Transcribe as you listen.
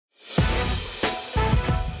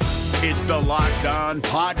It's the Locked On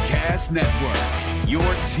Podcast Network, your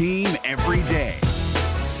team every day.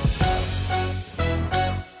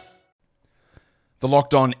 The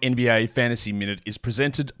Locked On NBA Fantasy Minute is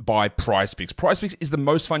presented by PrizePicks. PrizePicks is the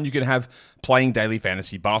most fun you can have playing daily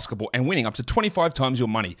fantasy basketball and winning up to 25 times your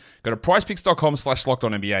money. Go to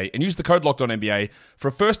prizepicks.com/LockedOnNBA and use the code LockedOnNBA for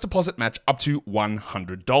a first deposit match up to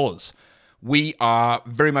 $100. We are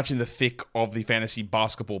very much in the thick of the fantasy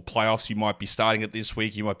basketball playoffs. You might be starting it this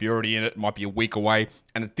week. You might be already in it. It might be a week away.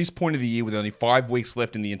 And at this point of the year, with only 5 weeks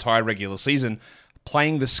left in the entire regular season,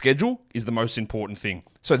 playing the schedule is the most important thing.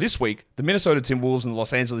 So this week, the Minnesota Timberwolves and the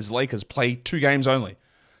Los Angeles Lakers play 2 games only.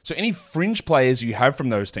 So any fringe players you have from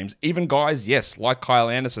those teams, even guys, yes, like Kyle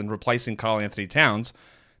Anderson replacing Karl Anthony Towns,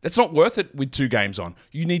 that's not worth it with 2 games on.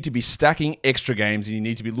 You need to be stacking extra games, and you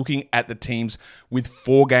need to be looking at the teams with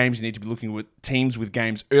 4 games. You need to be looking at teams with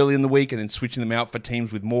games early in the week and then switching them out for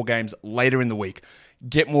teams with more games later in the week.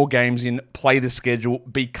 Get more games in, play the schedule,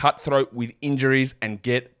 be cutthroat with injuries, and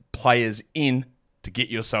get players in to get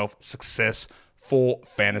yourself success for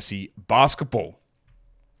fantasy basketball.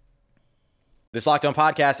 This Locked On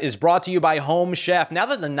podcast is brought to you by Home Chef. Now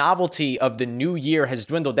that the novelty of the new year has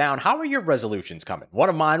dwindled down, how are your resolutions coming? One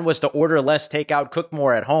of mine was to order less takeout, cook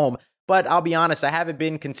more at home, but I'll be honest, I haven't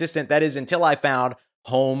been consistent. That is until I found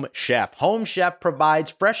Home Chef. Home Chef provides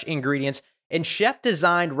fresh ingredients and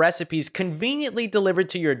chef-designed recipes conveniently delivered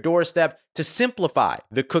to your doorstep to simplify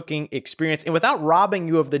the cooking experience and without robbing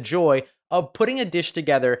you of the joy of putting a dish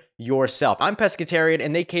together yourself. I'm pescatarian,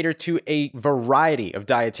 and they cater to a variety of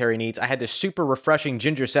dietary needs. I had this super refreshing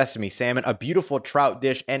ginger sesame salmon, a beautiful trout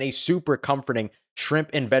dish, and a super comforting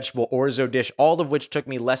shrimp and vegetable orzo dish, all of which took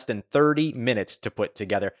me less than 30 minutes to put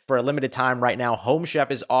together. For a limited time right now, Home Chef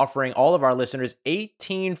is offering all of our listeners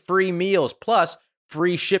 18 free meals, plus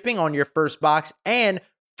free shipping on your first box, and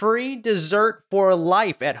free dessert for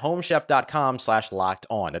life at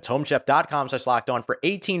homechef.com/lockedon. That's homechef.com/lockedon for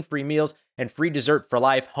 18 free meals and free dessert for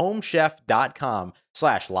life.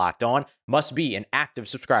 Homechef.com/lockedon. Must be an active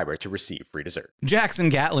subscriber to receive free dessert. Jackson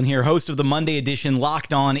Gatlin here, host of the Monday edition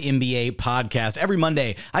Locked On NBA podcast. Every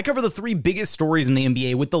Monday, I cover the 3 biggest stories in the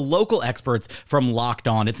NBA with the local experts from Locked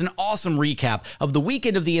On. It's an awesome recap of the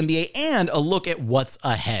weekend of the NBA and a look at what's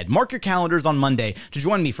ahead. Mark your calendars on Monday to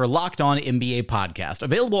join me for Locked On NBA podcast,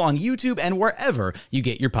 available on YouTube and wherever you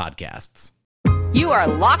get your podcasts. You are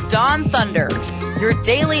Locked On Thunder, your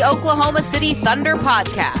daily Oklahoma City Thunder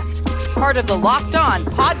podcast. Part of the Locked On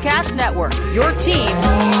Podcast Network, your team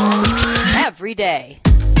every day.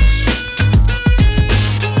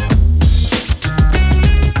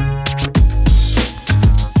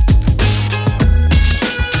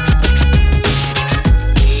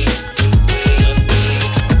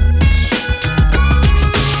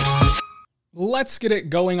 Let's get it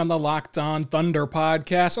going on the Locked On Thunder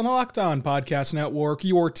podcast on the Locked On Podcast Network,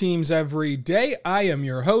 your teams every day. I am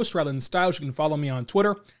your host, Rylan Stiles. You can follow me on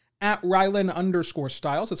Twitter at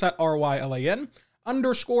Rylan_Stiles. It's at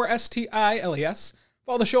RYLAN_STILES.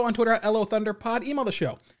 Follow the show on Twitter at LOThunderPod. Email the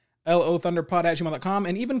show, LOThunderPod@gmail.com,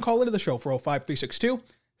 and even call into the show,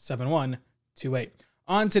 405-362-7128.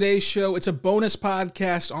 On today's show, it's a bonus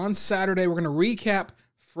podcast. On Saturday, we're going to recap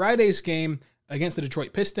Friday's game against the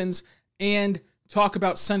Detroit Pistons and talk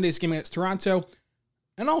about Sunday's game against Toronto.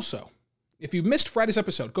 And also, if you missed Friday's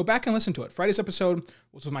episode, go back and listen to it. Friday's episode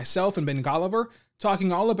was with myself and Ben Golliver,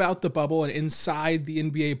 talking all about the bubble and inside the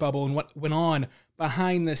NBA bubble and what went on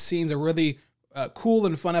behind the scenes. A really cool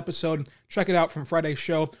and fun episode. Check it out from Friday's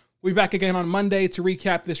show. We'll be back again on Monday to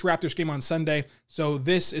recap this Raptors game on Sunday. So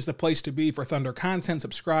this is the place to be for Thunder content.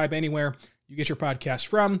 Subscribe anywhere you get your podcast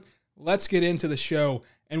from. Let's get into the show.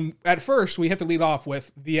 And at first, we have to lead off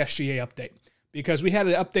with the SGA update, because we had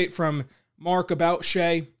an update from Mark about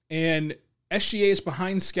Shai, and SGA is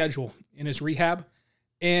behind schedule in his rehab.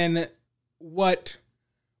 And what's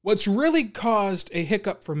really caused a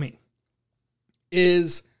hiccup for me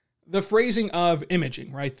is the phrasing of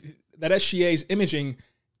imaging, right? That SGA's imaging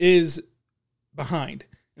is behind.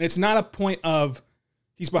 And it's not a point of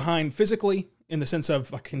he's behind physically in the sense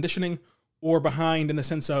of like conditioning, or behind in the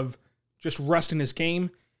sense of just rust in his game.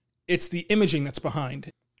 It's the imaging that's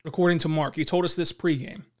behind, according to Mark. He told us this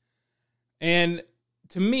pregame. And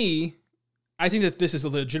to me, I think that this is a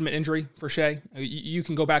legitimate injury for Shai. You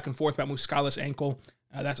can go back and forth about Muscala's ankle.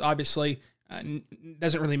 That's obviously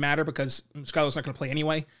doesn't really matter because Muscala's not going to play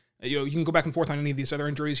anyway. You can go back and forth on any of these other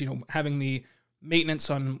injuries. Having the maintenance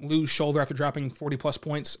on Lou's shoulder after dropping 40-plus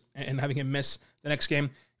points and having him miss the next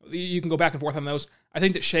game. You can go back and forth on those. I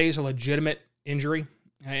think that Shai is a legitimate injury.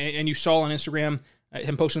 And you saw on Instagram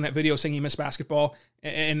him posting that video saying he missed basketball,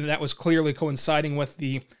 and that was clearly coinciding with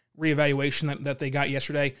the reevaluation that they got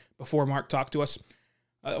yesterday before Mark talked to us.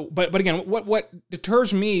 But again, what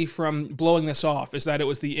deters me from blowing this off is that it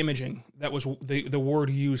was the imaging that was the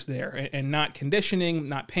word used there, and not conditioning,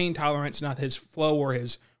 not pain tolerance, not his flow or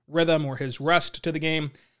his rhythm or his rust to the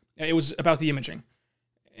game. It was about the imaging.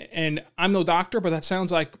 And I'm no doctor, but that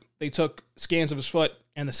sounds like they took scans of his foot,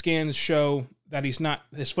 and the scans show that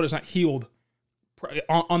his foot is not healed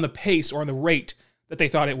on the pace or on the rate that they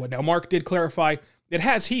thought it would. Now, Mark did clarify it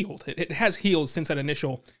has healed. It has healed since that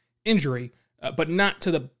initial injury, but not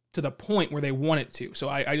to the point where they want it to. So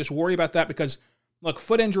I just worry about that because, look,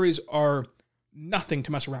 foot injuries are nothing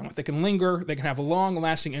to mess around with. They can linger. They can have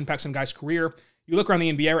long-lasting impacts on guys' career. You look around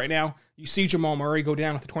the NBA right now, you see Jamal Murray go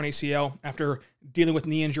down with a torn ACL after dealing with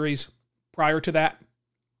knee injuries prior to that,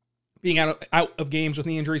 being out of games with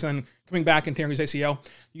knee injuries and then coming back and tearing his ACL.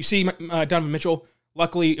 You see Donovan Mitchell.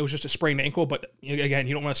 Luckily, it was just a sprained ankle, but again,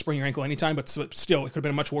 you don't want to sprain your ankle anytime, but still, it could have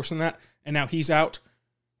been much worse than that, and now he's out.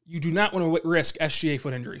 You do not want to risk SGA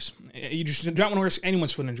foot injuries. You just do not want to risk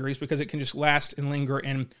anyone's foot injuries because it can just last and linger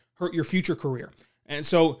and hurt your future career. And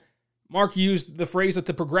so Mark used the phrase that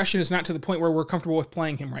the progression is not to the point where we're comfortable with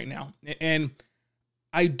playing him right now. And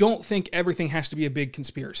I don't think everything has to be a big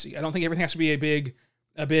conspiracy. I don't think everything has to be a big,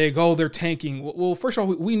 oh, they're tanking. Well, first of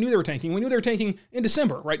all, we knew they were tanking. We knew they were tanking in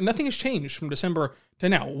December, right? Nothing has changed from December to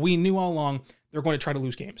now. We knew all along they're going to try to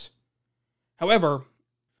lose games. However,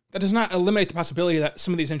 that does not eliminate the possibility that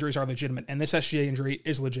some of these injuries are legitimate, and this SGA injury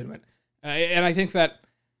is legitimate. And I think that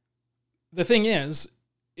the thing is,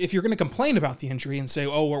 if you're going to complain about the injury and say,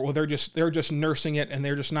 oh, well, they're just nursing it and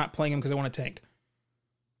they're just not playing him because they want to tank,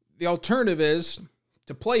 the alternative is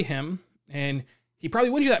to play him, and he probably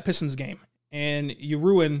wins you that Pistons game, and you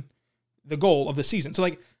ruin the goal of the season. So,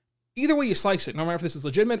 like, either way you slice it, no matter if this is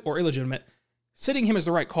legitimate or illegitimate, sitting him is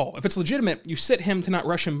the right call. If it's legitimate, you sit him to not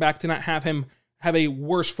rush him back, to not have him have a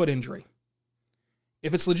worse foot injury.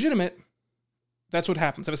 If it's legitimate, that's what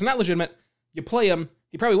happens. If it's not legitimate, you play him,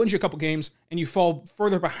 he probably wins you a couple games, and you fall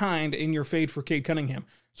further behind in your fade for Cade Cunningham.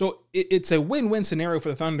 So it's a win-win scenario for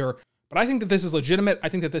the Thunder, but I think that this is legitimate. I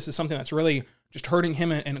think that this is something that's really just hurting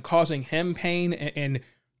him and causing him pain, and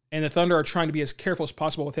the Thunder are trying to be as careful as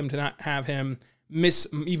possible with him to not have him miss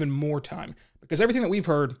even more time. Because everything that we've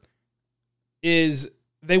heard is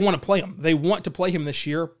they want to play him. They want to play him this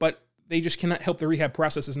year, but they just cannot help the rehab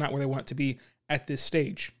process is not where they want it to be at this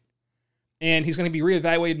stage. And he's going to be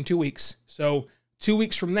reevaluated in 2 weeks. So 2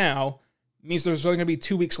 weeks from now means there's only going to be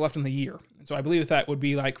 2 weeks left in the year. And so I believe that would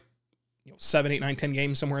be like 7, 8, 9, 10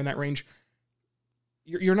 games, somewhere in that range.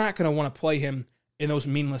 You're not going to want to play him in those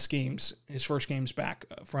meaningless games, his first games back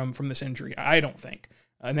from this injury, I don't think.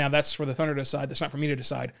 Now, that's for the Thunder to decide. That's not for me to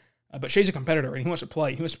decide. But Shai's a competitor, and he wants to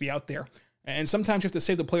play. He wants to be out there. And sometimes you have to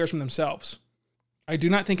save the players from themselves. I do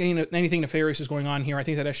not think anything nefarious is going on here. I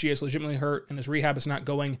think that SGA is legitimately hurt, and his rehab is not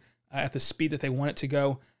going at the speed that they want it to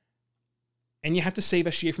go. And you have to save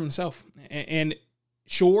SGA from himself. And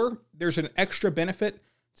sure, there's an extra benefit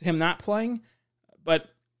to him not playing,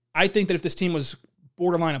 but I think that if this team was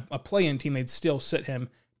borderline a play-in team, they'd still sit him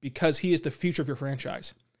because he is the future of your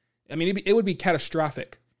franchise. I mean, it would be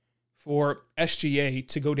catastrophic for SGA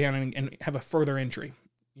to go down and have a further injury,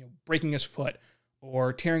 breaking his foot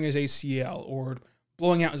or tearing his ACL or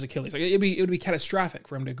blowing out his Achilles. Like it would be catastrophic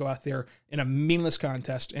for him to go out there in a meaningless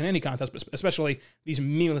contest, in any contest, but especially these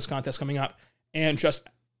meaningless contests coming up, and just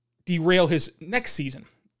derail his next season.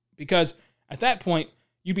 Because at that point,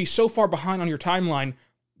 you'd be so far behind on your timeline,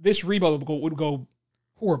 this rebuild would go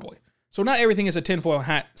horribly. So not everything is a tinfoil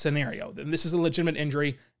hat scenario. This is a legitimate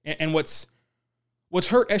injury, and what's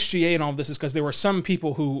hurt SGA in all of this is because there were some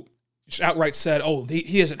people who just outright said, oh,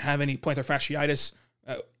 he doesn't have any plantar fasciitis,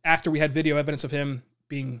 after we had video evidence of him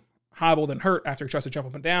being hobbled and hurt after he tries to jump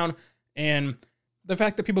up and down, and the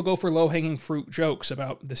fact that people go for low-hanging fruit jokes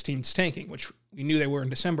about this team's tanking, which we knew they were in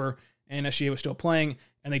December, and SGA was still playing,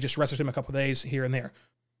 and they just rested him a couple of days here and there.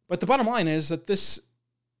 But the bottom line is that this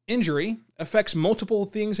injury affects multiple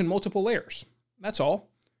things in multiple layers. That's all.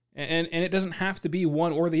 And it doesn't have to be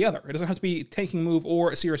one or the other. It doesn't have to be a tanking move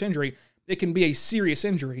or a serious injury. It can be a serious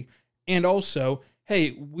injury. And also,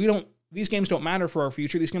 hey, these games don't matter for our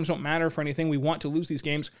future. These games don't matter for anything. We want to lose these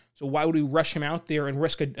games. So why would we rush him out there and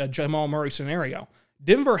risk a Jamal Murray scenario?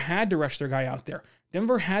 Denver had to rush their guy out there.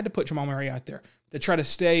 Denver had to put Jamal Murray out there to try to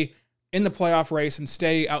stay in the playoff race and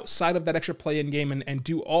stay outside of that extra play-in game and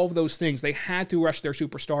do all of those things. They had to rush their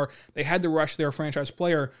superstar. They had to rush their franchise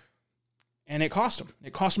player. And it cost them.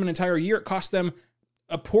 It cost them an entire year. It cost them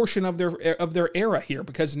a portion of their era here,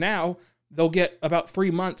 because now they'll get about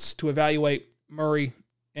 3 months to evaluate Murray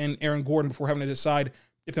and Aaron Gordon before having to decide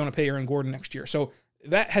if they want to pay Aaron Gordon next year. So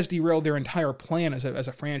that has derailed their entire plan as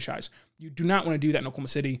a franchise. You do not want to do that in Oklahoma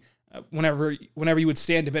City whenever you would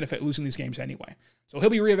stand to benefit losing these games anyway. So he'll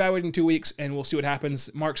be reevaluated in 2 weeks, and we'll see what happens.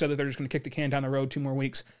 Mark said that they're just going to kick the can down the road 2 more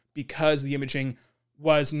weeks because the imaging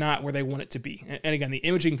was not where they want it to be. And again, the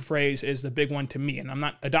imaging phrase is the big one to me. And I'm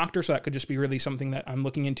not a doctor, so that could just be really something that I'm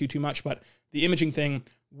looking into too much. But the imaging thing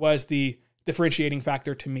was the differentiating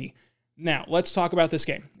factor to me. Now, let's talk about this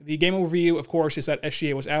game. The game overview, of course, is that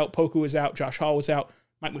SGA was out, Poku was out, Josh Hall was out,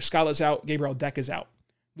 Mike Muscala's out, Gabriel Deck is out.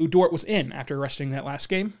 Lou Dort was in after resting that last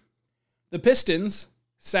game. The Pistons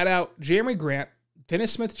sat out Jeremy Grant,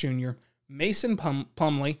 Dennis Smith Jr., Mason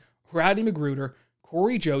Plumlee, Rodney McGruder,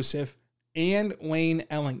 Corey Joseph, and Wayne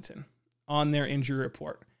Ellington on their injury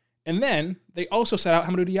report. And then they also sat out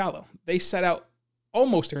Hamidou Diallo. They sat out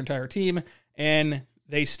almost their entire team, and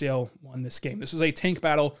they still won this game. This was a tank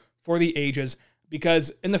battle for the ages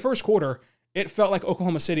because in the first quarter, it felt like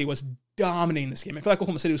Oklahoma City was dominating this game. It felt like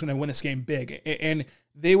Oklahoma City was going to win this game big, and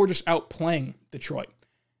they were just outplaying Detroit.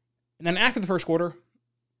 And then after the first quarter,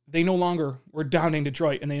 they no longer were dominating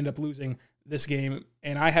Detroit, and they ended up losing this game.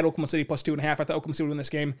 And I had Oklahoma City plus 2.5. I thought Oklahoma City would win this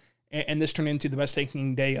game, and this turned into the best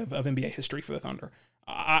tanking day of NBA history for the Thunder.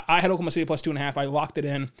 I had Oklahoma City plus 2.5. I locked it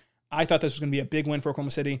in. I thought this was going to be a big win for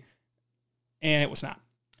Oklahoma City, and it was not.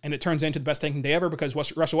 And it turns into the best tanking day ever because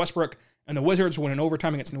Russell Westbrook and the Wizards win in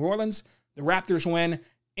overtime against New Orleans. The Raptors win,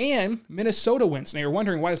 and Minnesota wins. Now, you're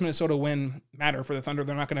wondering, why does Minnesota win matter for the Thunder?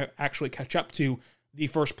 They're not going to actually catch up to the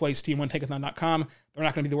first place team on Tankathon.com. They're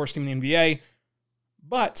not going to be the worst team in the NBA.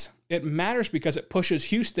 But it matters because it pushes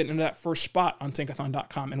Houston into that first spot on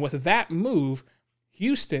Tankathon.com. And with that move,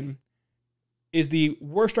 Houston is the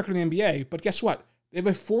worst record in the NBA. But guess what? They have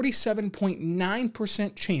a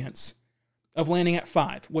 47.9% chance of landing at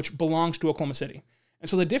 5, which belongs to Oklahoma City. And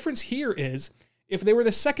so the difference here is, if they were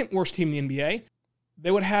the second worst team in the NBA,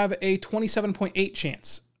 they would have a 27.8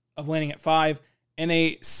 chance of landing at 5, and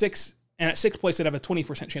at sixth place, they'd have a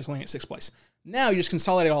 20% chance of landing at 6th place. Now you just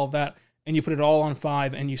consolidate all of that, and you put it all on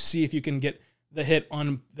 5, and you see if you can get the hit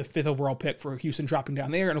on the 5th overall pick for Houston dropping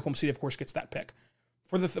down there, and Oklahoma City, of course, gets that pick.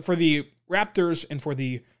 For the Raptors and for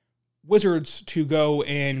the Wizards to go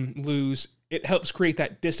and lose, it helps create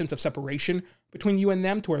that distance of separation between you and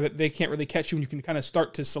them to where they can't really catch you, and you can kind of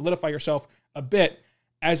start to solidify yourself a bit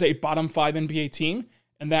as a bottom 5 NBA team,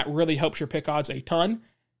 and that really helps your pick odds a ton.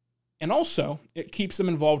 And also, it keeps them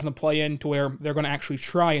involved in the play-in to where they're going to actually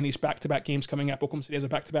try in these back-to-back games coming up. Oklahoma City has a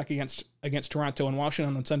back-to-back against Toronto and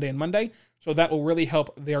Washington on Sunday and Monday, so that will really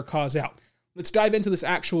help their cause out. Let's dive into this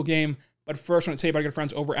actual game, but first I want to tell you about our good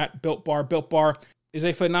friends over at Built Bar. Built Bar is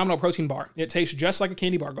a phenomenal protein bar. It tastes just like a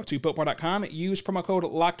candy bar. Go to BuiltBar.com, use promo code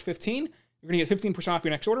LOCKED15. You're going to get 15% off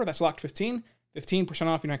your next order. That's LOCKED15, 15%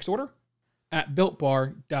 off your next order at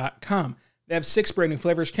BuiltBar.com. They have 6 brand new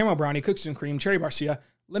flavors: caramel brownie, cookies and cream, cherry barcia,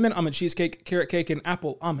 lemon almond cheesecake, carrot cake, and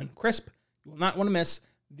apple almond crisp. You will not want to miss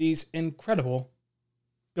these incredible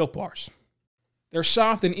Built Bars. They're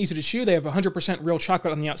soft and easy to chew. They have 100% real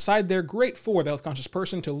chocolate on the outside. They're great for the health-conscious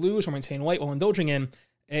person to lose or maintain weight while indulging in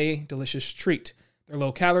a delicious treat. They're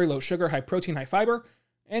low calorie, low sugar, high protein, high fiber,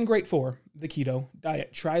 and great for the keto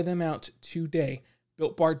diet. Try them out today.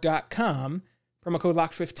 BuiltBar.com, promo code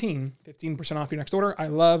LOCKED15, 15% off your next order. I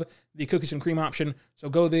love the cookies and cream option, so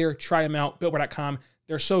go there, try them out. BuiltBar.com.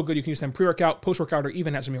 They're so good. You can use them pre-workout, post-workout, or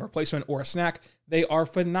even as a meal replacement or a snack. They are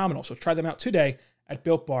phenomenal, so try them out today at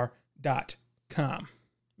BuiltBar.com.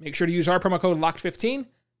 Make sure to use our promo code LOCKED15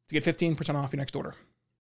 to get 15% off your next order.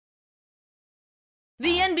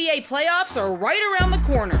 The NBA playoffs are right around the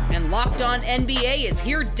corner, and Locked On NBA is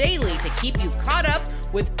here daily to keep you caught up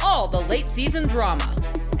with all the late season drama.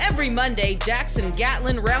 Every Monday, Jackson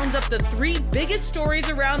Gatlin rounds up the 3 biggest stories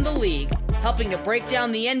around the league, helping to break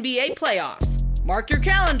down the NBA playoffs. Mark your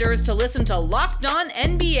calendars to listen to Locked On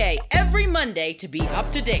NBA every Monday to be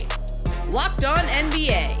up to date. Locked On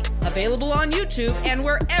NBA, available on YouTube and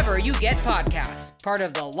wherever you get podcasts. Part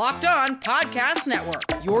of the Locked On Podcast Network,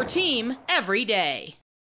 your team every day.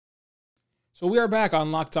 So we are back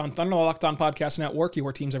on Locked On Thunder, the Locked On Podcast Network,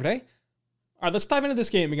 your teams every day. All right, let's dive into this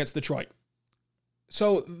game against Detroit.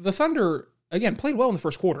 So the Thunder, again, played well in the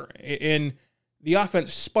first quarter, and the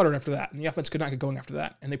offense sputtered after that, and the offense could not get going after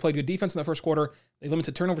that. And they played good defense in the first quarter. They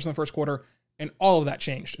limited turnovers in the first quarter, and all of that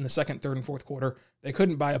changed in the second, third, and fourth quarter. They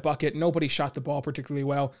couldn't buy a bucket. Nobody shot the ball particularly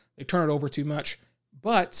well. They turned it over too much.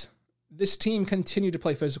 But this team continued to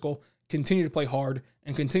play physical, continued to play hard,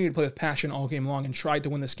 and continued to play with passion all game long and tried to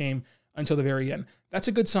win this game until the very end. That's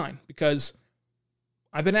a good sign because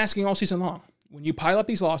I've been asking all season long, when you pile up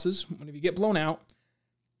these losses, when you get blown out,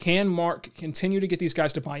 can Mark continue to get these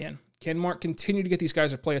guys to buy in? Can Mark continue to get these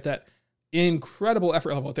guys to play at that incredible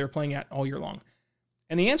effort level that they're playing at all year long?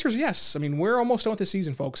 And the answer is yes. I mean, we're almost done with the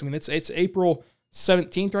season, folks. I mean, it's April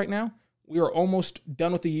 17th right now. We are almost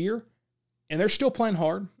done with the year, and they're still playing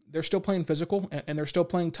hard. They're still playing physical, and they're still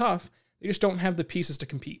playing tough. They just don't have the pieces to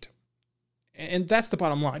compete. And that's the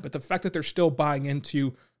bottom line. But the fact that they're still buying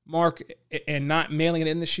into Mark and not mailing it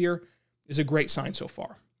in this year is a great sign so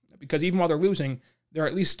far. Because even while they're losing, they're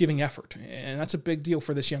at least giving effort. And that's a big deal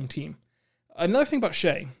for this young team. Another thing about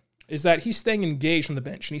Shai is that he's staying engaged on the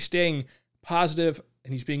bench, and he's staying positive,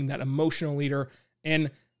 and he's being that emotional leader. And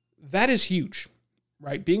that is huge,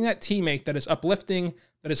 right? Being that teammate that is uplifting,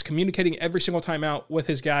 that is communicating every single time out with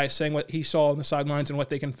his guys, saying what he saw on the sidelines and what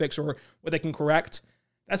they can fix or what they can correct.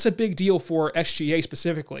 That's a big deal for SGA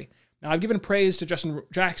specifically. Now, I've given praise to Justin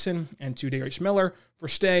Jackson and to Darius Miller for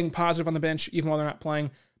staying positive on the bench, even while they're not playing.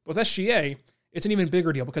 But with SGA, it's an even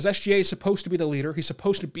bigger deal because SGA is supposed to be the leader. He's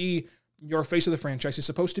supposed to be your face of the franchise. He's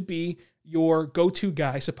supposed to be your go-to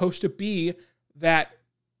guy, supposed to be that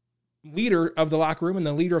leader of the locker room and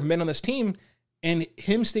the leader of men on this team. And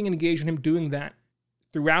him staying engaged and him doing that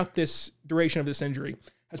throughout this duration of this injury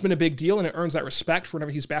has been a big deal, and it earns that respect for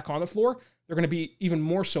whenever he's back on the floor. They're going to be even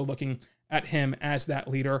more so looking at him as that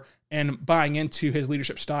leader and buying into his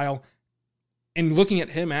leadership style and looking at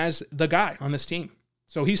him as the guy on this team.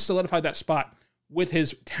 So he's solidified that spot with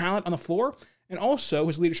his talent on the floor and also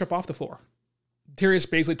his leadership off the floor. Darius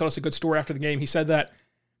Bazley told us a good story after the game. He said that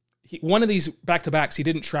one of these back-to-backs, he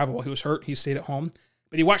didn't travel while he was hurt. He stayed at home,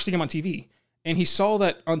 but he watched the game on TV. And he saw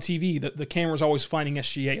that on TV, that the camera's always finding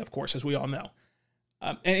SGA, of course, as we all know.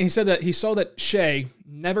 And he said that he saw that Shai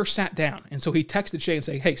never sat down. And so he texted Shai and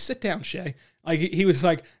said, hey, sit down, Shai. Like, he was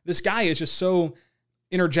like, this guy is just so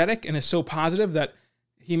energetic and is so positive that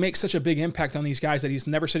he makes such a big impact on these guys that he's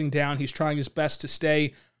never sitting down. He's trying his best to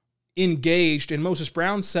stay engaged. And Moses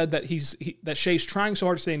Brown said that that Shai's trying so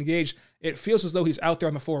hard to stay engaged, it feels as though he's out there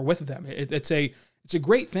on the floor with them. It's a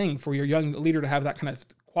great thing for your young leader to have that kind of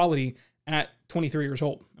quality at 23 years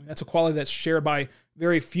old. I mean, that's a quality that's shared by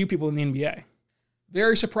very few people in the NBA.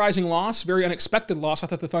 Very surprising loss, very unexpected loss. I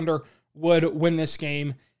thought the Thunder would win this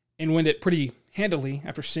game and win it pretty handily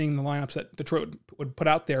after seeing the lineups that Detroit would put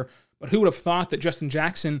out there. But who would have thought that Justin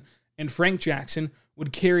Jackson and Frank Jackson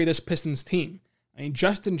would carry this Pistons team? I mean,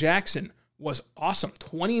 Justin Jackson was awesome.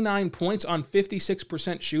 29 points on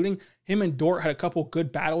 56% shooting. Him and Dort had a couple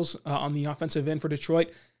good battles on the offensive end for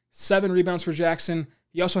Detroit. 7 rebounds for Jackson.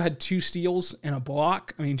 He also had 2 steals and a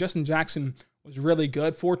block. I mean, Justin Jackson was really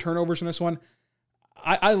good. 4 turnovers in this one.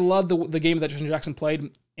 I love the game that Justin Jackson played,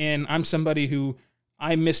 and I'm somebody who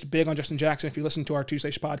I missed big on Justin Jackson. If you listen to our Tuesday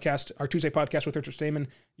podcast with Richard Stamen,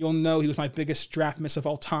 you'll know he was my biggest draft miss of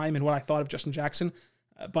all time and what I thought of Justin Jackson.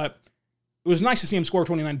 But it was nice to see him score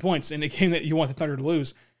 29 points in a game that you want the Thunder to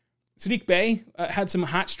lose. Saddiq Bey had some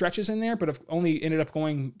hot stretches in there, but only ended up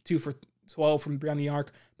going 2 for 12 from beyond the arc.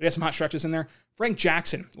 But he had some hot stretches in there. Frank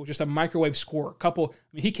Jackson was just a microwave scorer.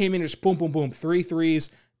 He came in and just boom, boom, boom. 3 threes,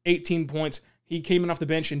 18 points. He came in off the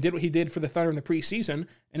bench and did what he did for the Thunder in the preseason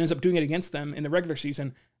and ends up doing it against them in the regular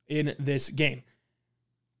season in this game.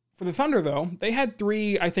 For the Thunder, though, they had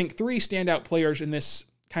 3 standout players in this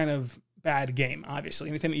kind of bad game, obviously.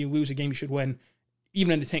 Anytime that you lose a game, you should win.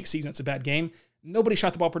 Even in the tank season, it's a bad game. Nobody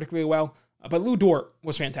shot the ball particularly well, but Lou Dort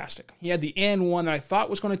was fantastic. He had the and one that I thought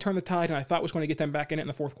was going to turn the tide and I thought was going to get them back in it in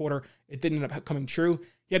the fourth quarter. It didn't end up coming true.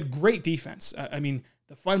 He had great defense. The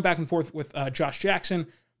fun back and forth with Josh Jackson,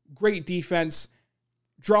 great defense,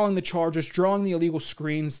 drawing the charges, drawing the illegal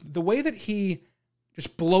screens. The way that he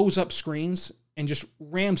just blows up screens and just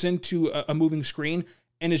rams into a moving screen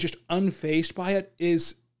and is just unfazed by it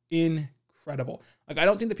is incredible. Like, I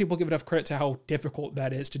don't think that people give enough credit to how difficult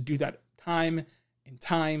that is to do that time and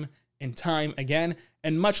time and time again,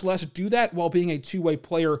 and much less do that while being a two-way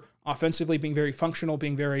player offensively, being very functional,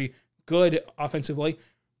 being very good offensively,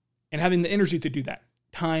 and having the energy to do that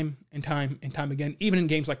time and time and time again, even in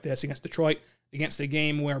games like this against Detroit, against a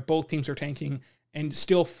game where both teams are tanking, and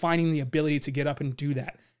still finding the ability to get up and do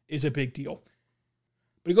that is a big deal.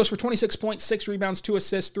 But he goes for 26 points, 6 rebounds, 2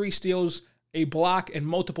 assists, 3 steals, a block, and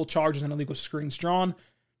multiple charges and illegal screens drawn.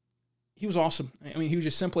 He was awesome. I mean, he was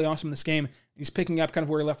just simply awesome in this game. He's picking up kind of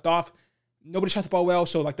where he left off. Nobody shot the ball well,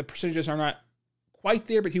 so like the percentages are not quite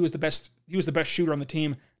there, but he was the best shooter on the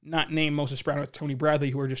team, not named Moses Brown or Tony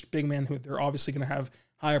Bradley, who are just big men who they're obviously going to have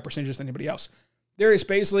higher percentages than anybody else. Darius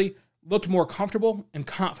Bazley looked more comfortable and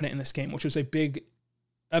confident in this game, which was a big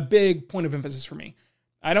point of emphasis for me.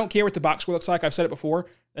 I don't care what the box score looks like. I've said it before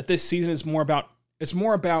that this season is more about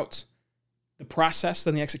the process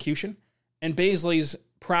than the execution. And Bazley's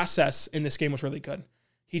process in this game was really good.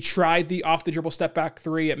 He tried the off-the-dribble step-back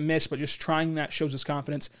three. It missed, but just trying that shows his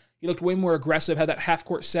confidence. He looked way more aggressive, had that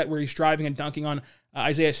half-court set where he's driving and dunking on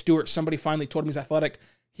Isaiah Stewart. Somebody finally told him he's athletic.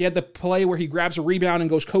 He had the play where he grabs a rebound and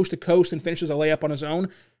goes coast to coast and finishes a layup on his own.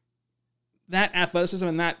 That athleticism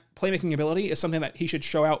and that playmaking ability is something that he should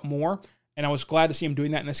show out more, and I was glad to see him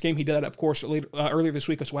doing that in this game. He did that, of course, earlier this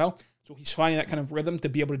week as well, so he's finding that kind of rhythm to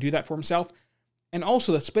be able to do that for himself. And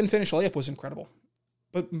also, the spin-finish layup was incredible.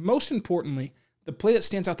 But most importantly, the play that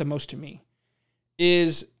stands out the most to me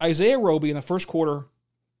is Isaiah Roby in the first quarter.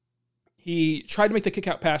 He tried to make the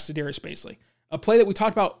kick-out pass to Darius Bazley, a play that we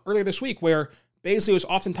talked about earlier this week where Bazley was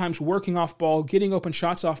oftentimes working off ball, getting open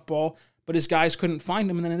shots off ball, but his guys couldn't find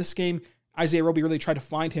him. And then in this game, Isaiah Roby really tried to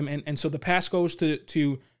find him. And so the pass goes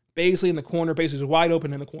to Bazley in the corner. Bazley's wide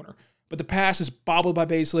open in the corner. But the pass is bobbled by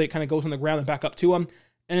Bazley. It kind of goes on the ground and back up to him.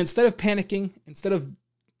 And instead of panicking, instead of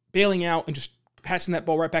bailing out and just passing that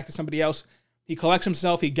ball right back to somebody else, he collects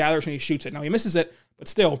himself, he gathers, and he shoots it. Now, he misses it, but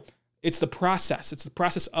still, it's the process. It's the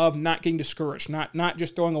process of not getting discouraged, not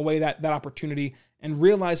just throwing away that opportunity, and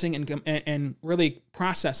realizing and really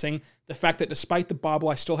processing the fact that despite the bobble,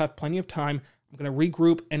 I still have plenty of time. I'm going to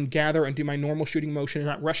regroup and gather and do my normal shooting motion and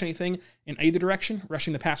not rush anything in either direction,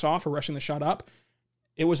 rushing the pass off or rushing the shot up.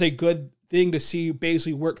 It was a good thing to see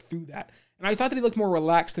Bazley work through that. And I thought that he looked more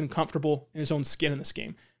relaxed and comfortable in his own skin in this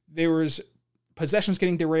game. There was possessions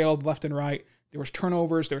getting derailed left and right. There was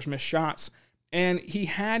turnovers. There was missed shots. And he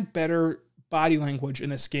had better body language in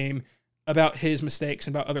this game about his mistakes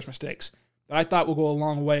and about others' mistakes that I thought will go a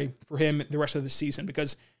long way for him the rest of the season,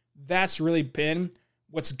 because that's really been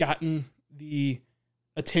what's gotten the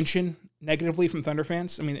attention negatively from Thunder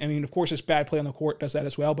fans. I mean, of course, his bad play on the court does that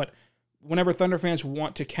as well, but whenever Thunder fans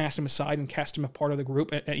want to cast him aside and cast him a part of the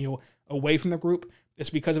group, away from the group, it's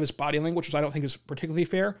because of his body language, which I don't think is particularly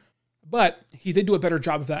fair. But he did do a better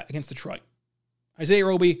job of that against Detroit. Isaiah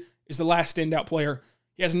Roby is the last standout player.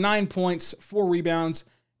 He has 9 points, 4 rebounds,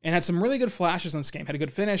 and had some really good flashes in this game. Had a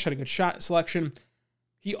good finish, had a good shot selection.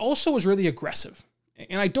 He also was really aggressive.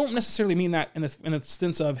 And I don't necessarily mean that in the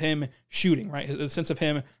sense of him shooting, right? In the sense of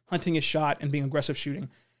him hunting his shot and being aggressive shooting.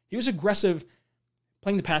 He was aggressive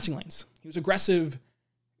playing the passing lanes. He was aggressive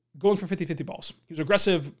going for 50-50 balls. He was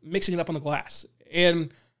aggressive mixing it up on the glass.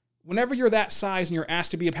 And whenever you're that size and you're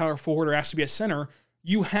asked to be a power forward or asked to be a center,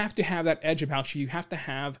 you have to have that edge about you. You have to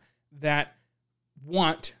have that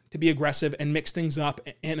want to be aggressive and mix things up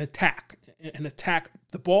and attack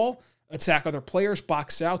the ball, attack other players,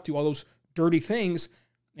 box out, do all those dirty things.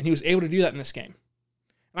 And he was able to do that in this game.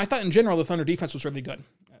 And I thought in general, the Thunder defense was really good.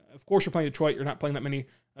 Of course, you're playing Detroit. You're not playing that many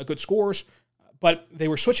good scorers, but they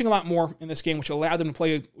were switching a lot more in this game, which allowed them to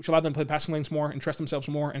play passing lanes more and trust themselves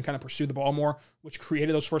more and kind of pursue the ball more, which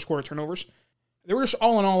created those first quarter turnovers. They were just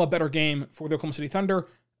all in all a better game for the Oklahoma City Thunder.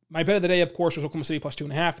 My bet of the day, of course, was Oklahoma City plus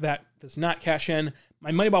 2.5. That does not cash in.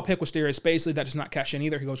 My Moneyball pick was Darius Bazley. That does not cash in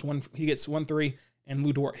either. He gets 1-3, and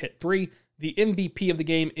Lou Dort hit 3. The MVP of the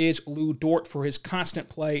game is Lou Dort for his constant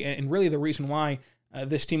play, and really the reason why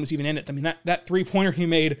this team was even in it. I mean, that three-pointer he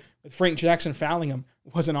made with Frank Jackson fouling him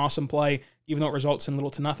was an awesome play, even though it results in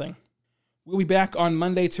little to nothing. We'll be back on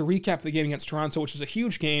Monday to recap the game against Toronto, which is a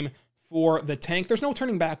huge game for the Tank. There's no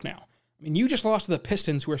turning back now. I mean, you just lost to the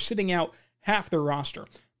Pistons, who are sitting out half their roster.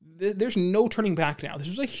 There's no turning back now. This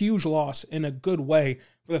was a huge loss in a good way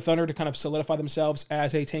for the Thunder to kind of solidify themselves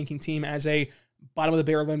as a tanking team, as a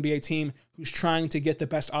bottom-of-the-barrel NBA team who's trying to get the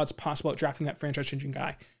best odds possible at drafting that franchise-changing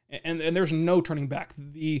guy. And there's no turning back.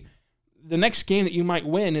 The next game that you might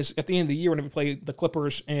win is at the end of the year whenever you play the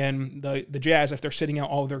Clippers and the Jazz if they're sitting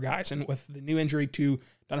out all of their guys. And with the new injury to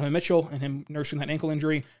Donovan Mitchell and him nursing that ankle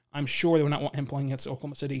injury, I'm sure they would not want him playing against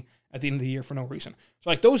Oklahoma City at the end of the year for no reason.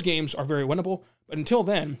 So those games are very winnable, but until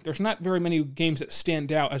then, there's not very many games that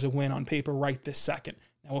stand out as a win on paper right this second.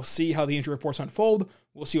 Now we'll see how the injury reports unfold.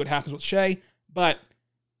 We'll see what happens with Shai, but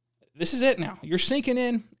this is it now. You're sinking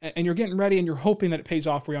in, and you're getting ready, and you're hoping that it pays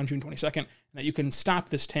off for you on June 22nd, and that you can stop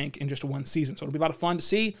this tank in just one season. So it'll be a lot of fun to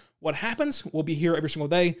see what happens. We'll be here every single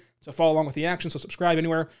day, so follow along with the action, so subscribe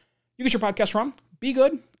anywhere you get your podcast from. Be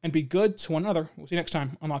good, and be good to one another. We'll see you next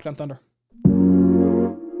time on Lockdown Thunder.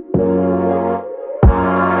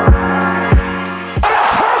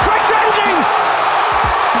 Perfect ending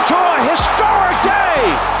to a historic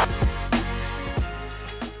day!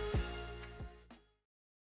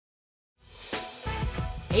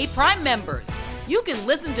 Hey, Prime members, you can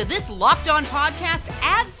listen to this Locked On podcast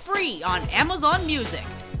ad-free on Amazon Music.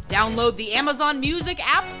 Download the Amazon Music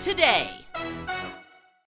app today.